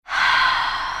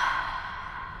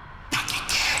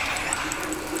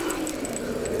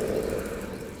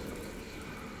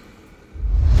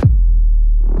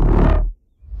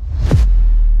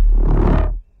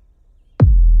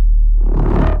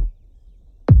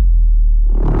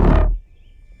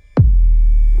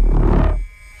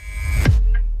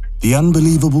The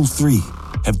unbelievable three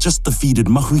have just defeated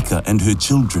Mahuika and her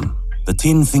children, the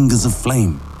 10 Fingers of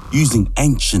Flame, using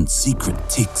ancient secret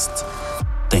text.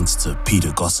 Thanks to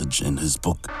Peter Gossage in his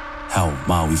book, How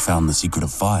Maui Found the Secret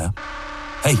of Fire.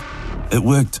 Hey, it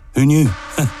worked, who knew?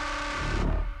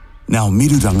 Now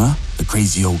Miruranga, the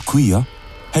crazy old kuia,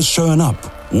 has shown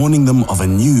up, warning them of a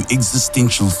new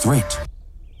existential threat.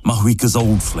 Mahuika's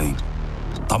old flame,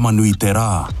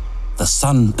 Tamanuiterā, the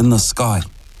sun in the sky.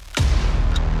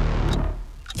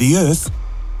 The Earth,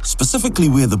 specifically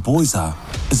where the boys are,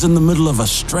 is in the middle of a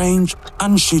strange,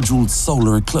 unscheduled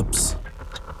solar eclipse.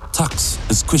 Tux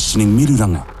is questioning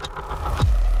Miruranga.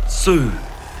 So,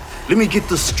 let me get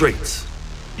this straight.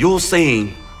 You're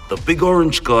saying the big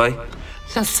orange guy...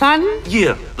 The sun?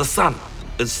 Yeah, the sun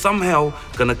is somehow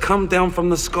gonna come down from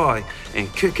the sky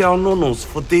and kick our nonos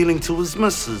for dealing to his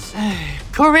missus.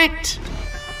 Correct.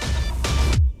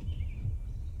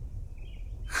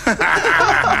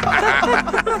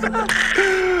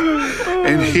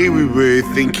 And here we were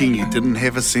thinking you didn't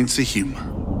have a sense of humour.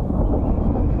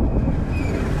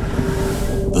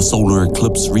 The solar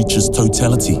eclipse reaches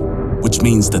totality, which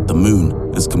means that the moon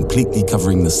is completely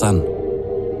covering the sun.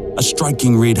 A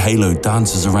striking red halo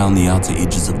dances around the outer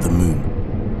edges of the moon.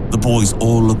 The boys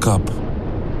all look up.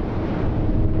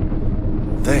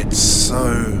 That's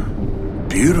so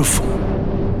beautiful.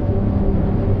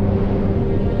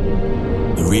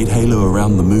 The red halo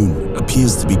around the moon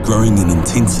appears to be growing in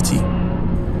intensity.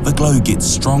 The glow gets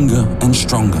stronger and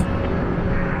stronger.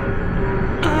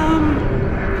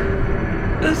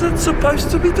 Is it supposed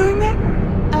to be doing that?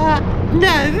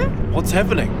 No. What's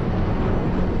happening?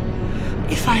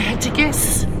 If I had to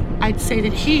guess, I'd say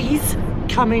that he's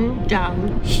coming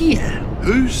down here.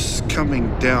 Who's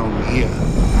coming down here?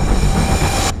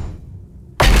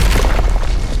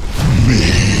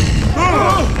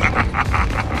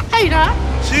 Hey, Da.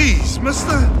 Jeez,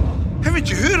 mister, haven't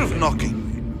you heard of knocking?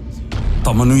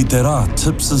 Tamanuiterā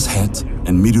tips his hat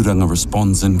and Miruranga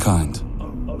responds in kind.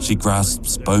 She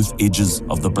grasps both edges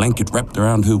of the blanket wrapped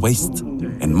around her waist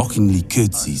and mockingly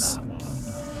curtsies.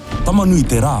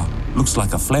 Tamanuiterā looks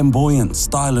like a flamboyant,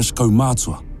 stylish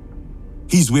kaumātua.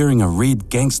 He's wearing a red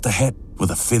gangster hat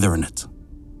with a feather in it.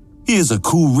 He has a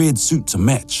cool red suit to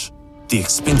match, the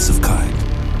expensive kind,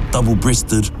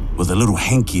 double-breasted with a little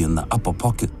hanky in the upper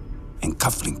pocket and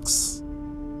cufflinks.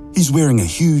 He's wearing a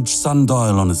huge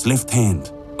sundial on his left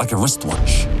hand, like a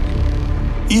wristwatch.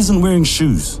 He isn't wearing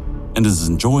shoes and is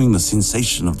enjoying the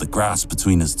sensation of the grass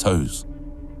between his toes.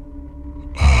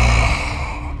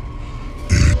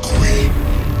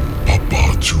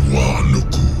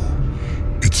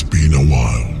 It's been a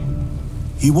while.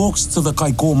 He walks to the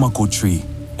Kaikomako tree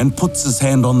and puts his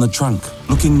hand on the trunk,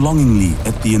 looking longingly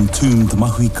at the entombed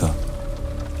Mahuika.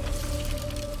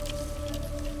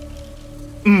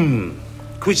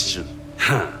 Question.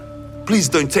 Please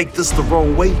don't take this the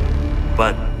wrong way,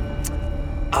 but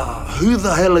who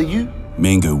the hell are you?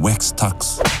 Mango whacks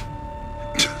Tux.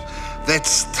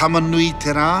 That's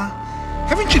Tamanuiterā.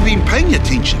 Haven't you been paying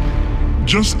attention?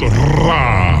 Just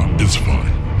Ra is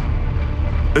fine.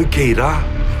 Okay, Ra.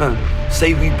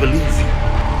 Say we believe you.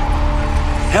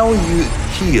 How are you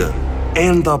here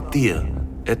and up there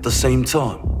at the same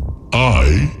time?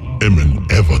 I am an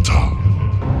avatar.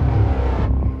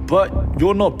 But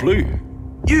you're not blue.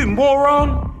 You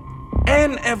moron!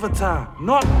 An avatar,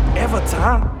 not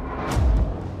avatar.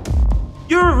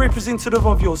 You're a representative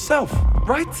of yourself,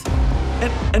 right?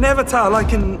 An avatar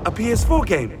like in a PS4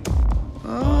 game.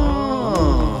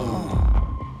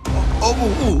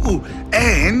 Oh,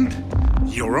 and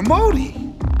you're a Māori.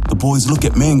 The boys look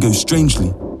at Mango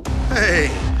strangely. Hey,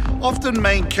 often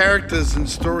main characters in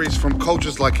stories from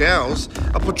cultures like ours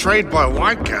are portrayed by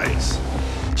white guys.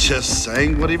 Just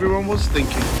saying what everyone was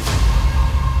thinking.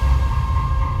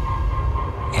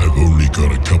 I've only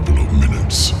got a couple of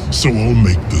minutes, so I'll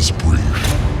make this brief.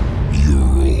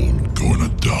 You're all gonna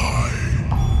die.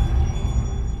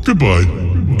 Goodbye.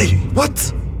 Hey,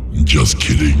 what? Just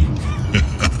kidding.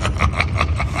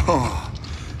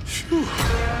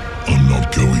 I'm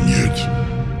not going yet.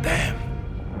 Damn.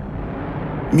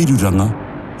 Miruranga,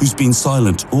 who's been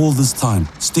silent all this time,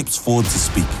 steps forward to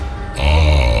speak.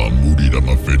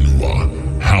 Murirama Whenua,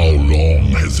 how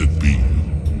long has it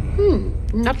been?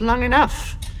 Not long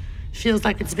enough. Feels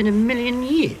like it's been a million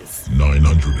years.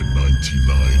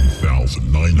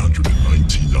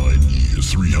 999,999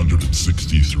 years,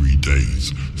 363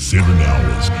 days, 7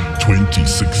 hours,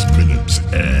 26 minutes,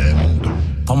 and...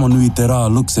 Tamanuiterā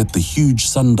looks at the huge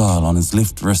sundial on his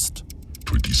left wrist.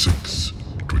 26,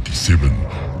 27,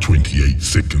 28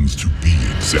 seconds to be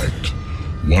exact.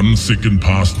 1 second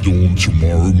past dawn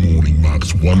tomorrow morning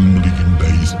marks 1 million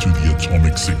days to the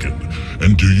atomic second.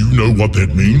 And do you know what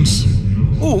that means?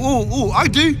 Oh, I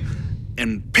do.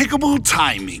 Impeccable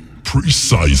timing.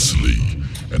 Precisely.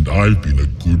 And I've been a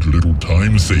good little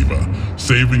time saver,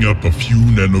 saving up a few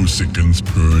nanoseconds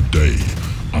per day.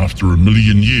 After 1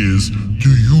 million years, do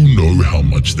you know how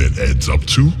much that adds up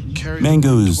to?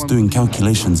 Mango is doing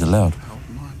calculations aloud.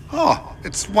 Oh,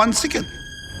 it's 1 second.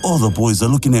 All the boys are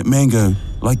looking at Mango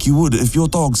like you would if your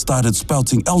dog started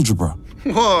spouting algebra.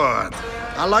 What?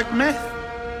 I like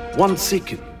math. 1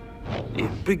 second. Yeah,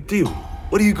 big deal.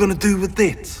 What are you gonna do with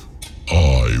that?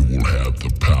 I will have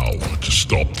the power to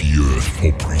stop the Earth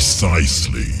for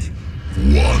precisely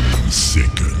 1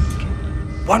 second.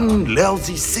 1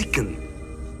 lousy second.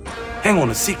 Hang on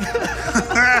a sec.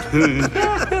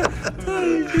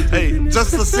 Hey,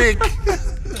 just a sec.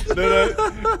 No,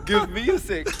 give me a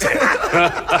sec.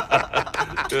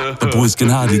 The boys can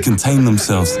hardly contain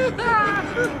themselves.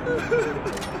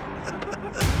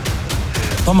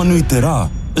 Tamanuiterā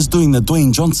is doing the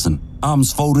Dwayne Johnson,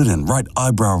 arms folded and right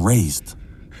eyebrow raised.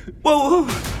 Whoa,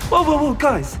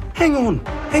 guys, hang on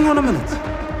a minute.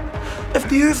 If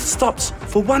the Earth stops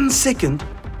for 1 second,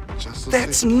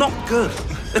 that's not good.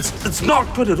 It's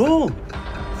not good at all.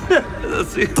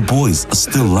 The boys are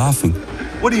still laughing.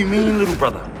 What do you mean, little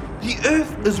brother? The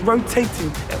Earth is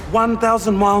rotating at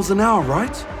 1,000 miles an hour,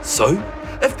 right? So,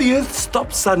 if the Earth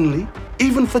stops suddenly,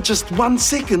 even for just 1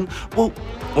 second, well,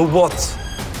 what?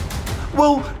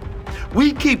 Well,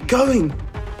 we keep going.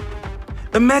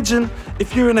 Imagine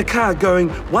if you're in a car going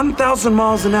 1,000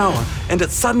 miles an hour and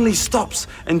it suddenly stops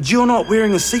and you're not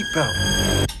wearing a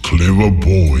seatbelt. Clever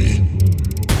boy.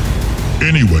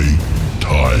 Anyway,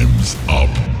 time's up.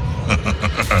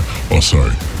 Oh,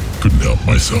 sorry. Couldn't help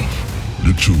myself.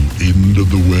 Little end of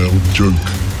the world joke.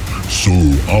 So,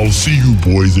 I'll see you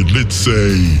boys at, let's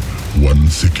say, 1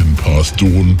 second past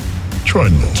dawn. Try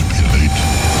not to be late.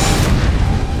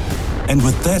 And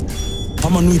with that,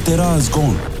 Tamanuiterā is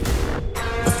gone.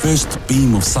 The first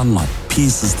beam of sunlight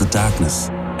pierces the darkness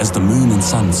as the moon and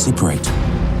sun separate.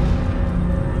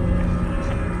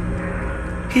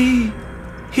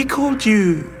 He called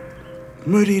you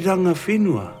Muriranga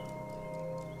Whenua.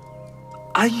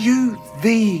 Are you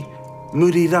the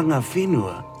Muriranga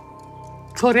Whenua?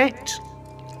 Correct.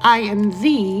 I am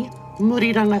the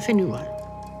Muriranga Whenua.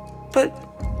 But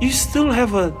you still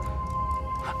have a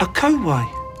kauai.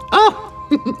 Oh,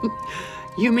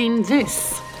 you mean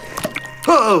this?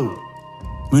 Uh-oh!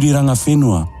 Muriranga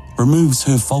Whenua removes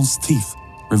her false teeth,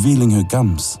 revealing her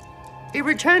gums. It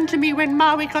returned to me when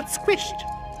Maui got squished.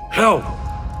 Hell,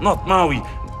 not Maui.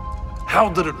 How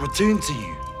did it return to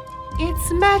you?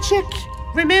 It's magic,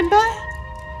 remember?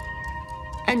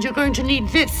 And you're going to need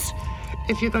this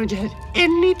if you're going to have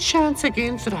any chance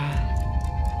against Ra.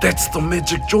 That's the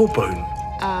magic jawbone.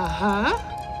 Uh-huh.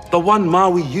 The one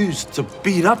Maui used to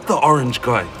beat up the orange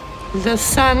guy. The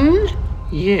sun,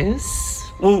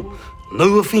 yes. Well,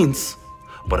 no offense,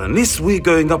 but unless we're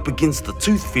going up against the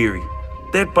tooth fairy,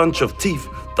 that bunch of teeth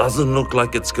doesn't look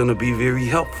like it's gonna be very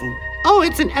helpful. Oh,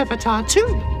 it's an avatar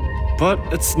too. But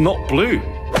it's not blue.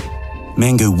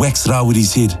 Mango whacks Ra with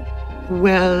his head.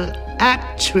 Well,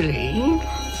 actually...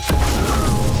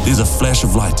 There's a flash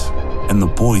of light, and the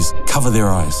boys cover their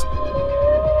eyes.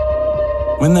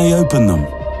 When they open them,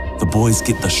 the boys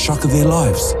get the shock of their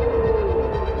lives.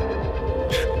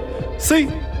 See?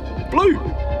 Blue.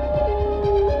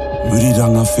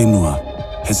 Muriranga Whenua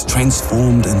has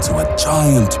transformed into a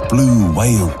giant blue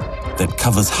whale that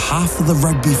covers half of the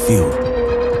rugby field,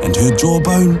 and her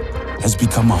jawbone has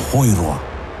become a Whero.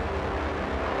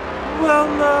 Well,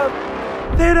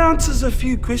 that answers a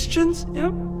few questions,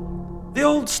 yeah? The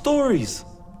old stories.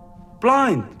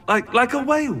 Blind, like a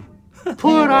whale.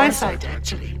 Poor eyesight,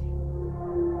 actually.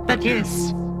 But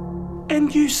yes.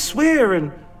 And you swear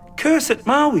and curse at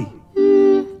Maui.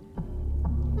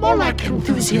 More like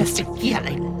enthusiastic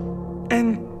yelling.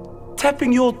 And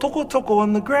tapping your toko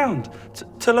on the ground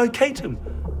to locate him.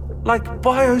 Like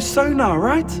biosonar,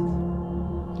 right?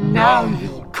 Now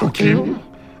you're cooking.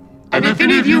 And if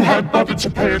any of you had bothered to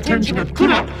pay attention at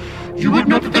Kura, you would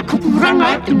know that the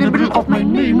kupuranga in the middle of my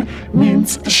name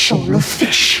means a shoal of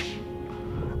fish.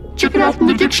 Check it out in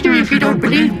the dictionary if you don't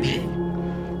believe me.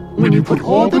 When you put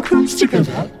all the clues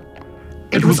together,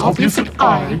 it was obvious that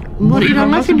I,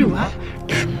 Muriranga Whenua,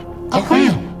 am a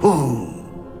whale.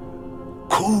 Ooh,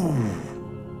 cool.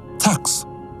 Tux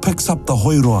picks up the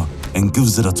Whero and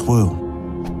gives it a twirl.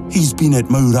 He's been at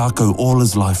Maurako all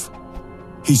his life.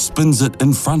 He spins it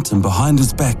in front and behind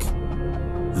his back.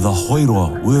 The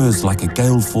Whero whirs like a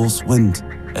gale force wind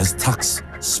as Tux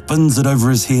spins it over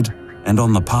his head and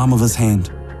on the palm of his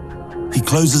hand. He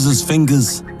closes his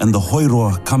fingers and the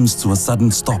Whero comes to a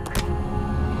sudden stop.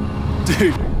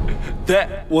 Dude,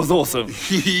 that was awesome.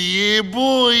 Yeah,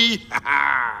 boy.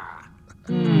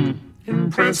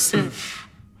 Impressive.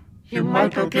 You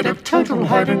might not get a total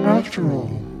hiding after all.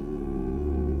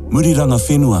 Muriranga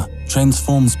Whenua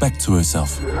transforms back to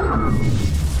herself.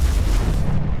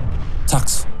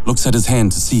 Tux looks at his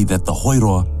hand to see that the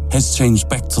Whero has changed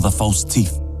back to the false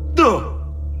teeth. Duh.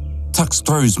 Tux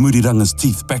throws Muriranga's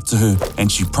teeth back to her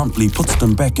and she promptly puts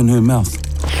them back in her mouth.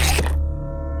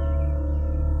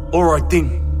 All right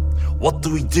then, what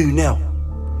do we do now?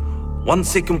 1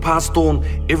 second past dawn,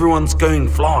 everyone's going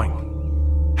flying.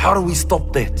 How do we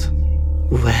stop that?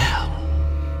 Well,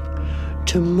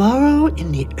 tomorrow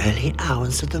in the early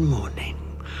hours of the morning,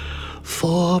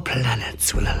 4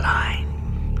 planets will align.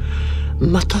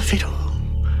 Matawhero,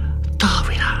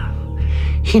 Tawira,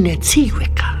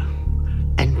 Hinetiweka,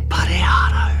 and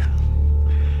Parearo.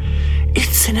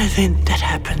 It's an event that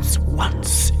happens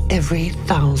once every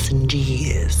 1,000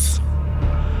 years.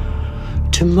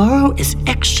 Tomorrow is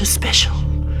extra special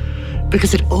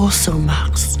because it also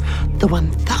marks the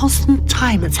 1,000th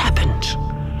time it's happened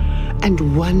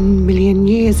and 1 million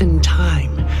years in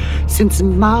time since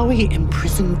Maui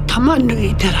imprisoned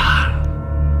Tamanuiterā.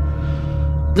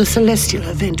 The celestial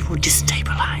event will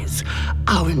destabilize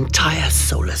our entire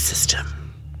solar system.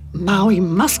 Maui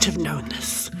must have known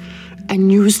this and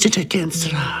used it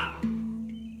against Ra.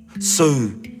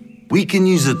 So, we can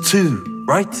use it too,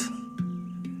 right?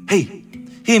 Hey,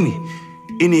 hear me.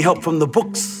 Any help from the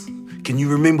books? Can you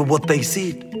remember what they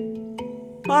said?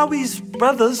 Maui's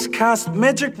brothers cast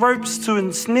magic ropes to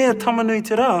ensnare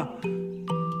Tamanuiterā.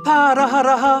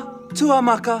 Pāraharaha,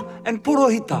 tuamaka, and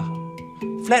porohita.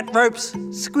 Flat ropes,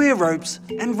 square ropes,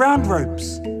 and round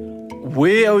ropes.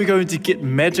 Where are we going to get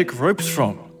magic ropes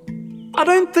from? I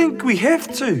don't think we have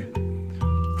to.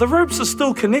 The ropes are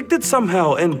still connected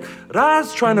somehow, and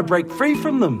Ra's trying to break free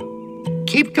from them.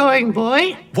 Keep going,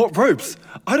 boy. What ropes?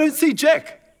 I don't see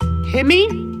Jack. Hear me?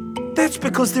 That's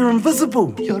because they're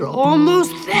invisible. You're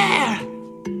almost there.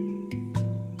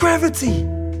 Gravity.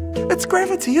 It's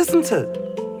gravity, isn't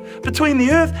it? Between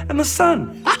the Earth and the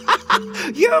Sun.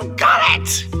 You got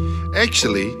it!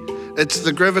 Actually, it's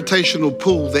the gravitational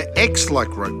pull that acts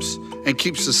like ropes and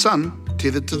keeps the sun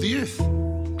tethered to the Earth.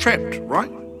 Trapped,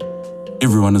 right?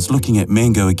 Everyone is looking at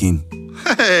Mango again.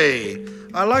 Hey,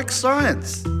 I like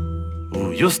science.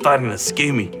 Oh, you're starting to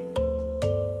scare me.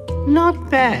 Not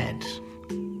bad.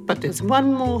 But there's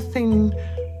one more thing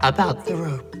about the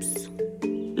ropes.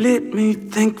 Let me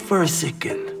think for a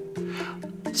second.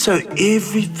 So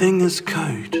everything is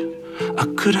code.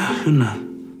 Akura huna.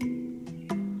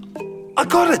 I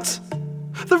got it!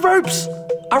 The ropes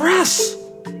are us!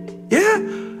 Yeah?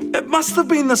 It must have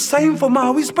been the same for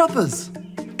Maui's brothers.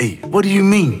 Hey, what do you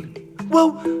mean?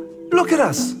 Well, look at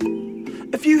us.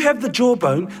 If you have the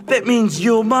jawbone, that means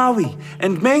you're Maui.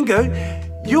 And Mango,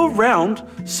 you're round,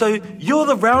 so you're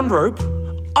the round rope.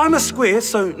 I'm a square,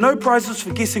 so no prizes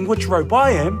for guessing which rope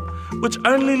I am, which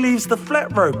only leaves the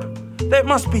flat rope. That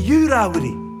must be you,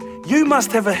 Rawiri. You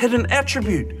must have a hidden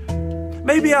attribute.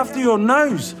 Maybe after your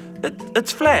nose,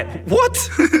 it's flat. What?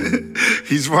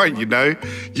 He's right, you know.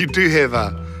 You do have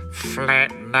a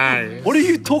flat nose. What are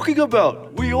you talking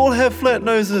about? We all have flat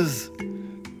noses.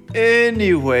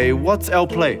 Anyway, what's our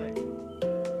play?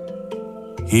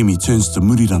 Hemi turns to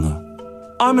Muriranga.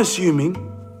 I'm assuming,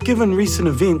 given recent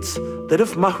events, that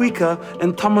if Mahuika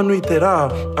and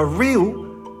Tamanuiterā are real,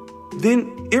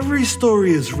 then every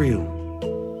story is real.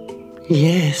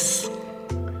 Yes.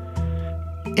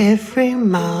 Every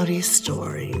Maori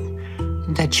story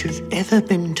that you've ever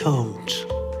been told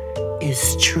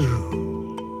is true.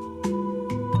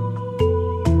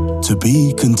 To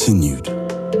be continued.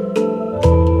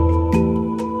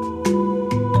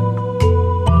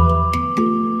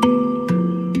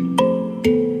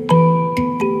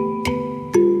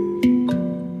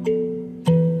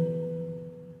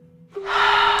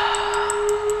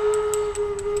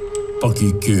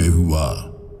 Paki ke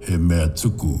hua, he mea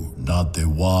tuku nā te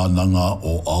wānanga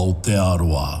o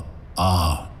Aotearoa,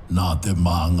 nā te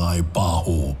māngai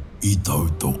pāho I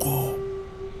tautoko.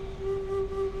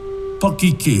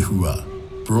 Paki ke hua,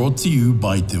 brought to you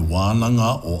by te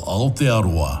wānanga o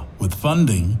Aotearoa with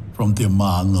funding from te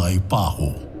māngai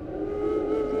pāho.